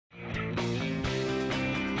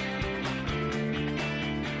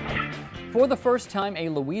For the first time, a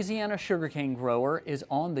Louisiana sugarcane grower is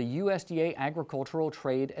on the USDA Agricultural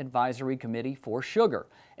Trade Advisory Committee for Sugar.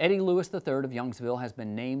 Lewis III of Youngsville has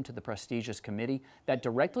been named to the prestigious committee that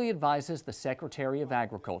directly advises the Secretary of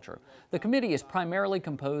Agriculture. The committee is primarily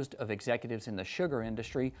composed of executives in the sugar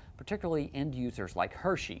industry, particularly end users like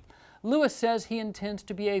Hershey. Lewis says he intends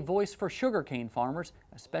to be a voice for sugarcane farmers,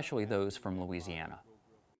 especially those from Louisiana.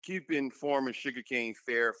 Keeping farming sugarcane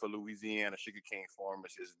fair for Louisiana sugarcane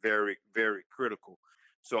farmers is very, very critical.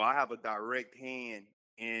 So I have a direct hand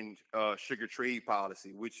in sugar trade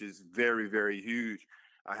policy, which is very, very huge.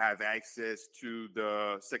 I have access to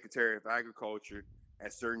the Secretary of Agriculture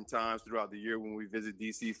at certain times throughout the year when we visit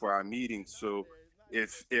DC for our meetings. So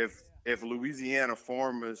if Louisiana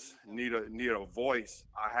farmers need a voice,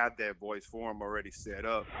 I have that voice for them already set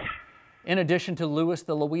up. In addition to Lewis,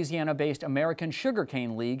 the Louisiana-based American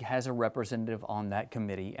Sugarcane League has a representative on that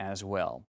committee as well.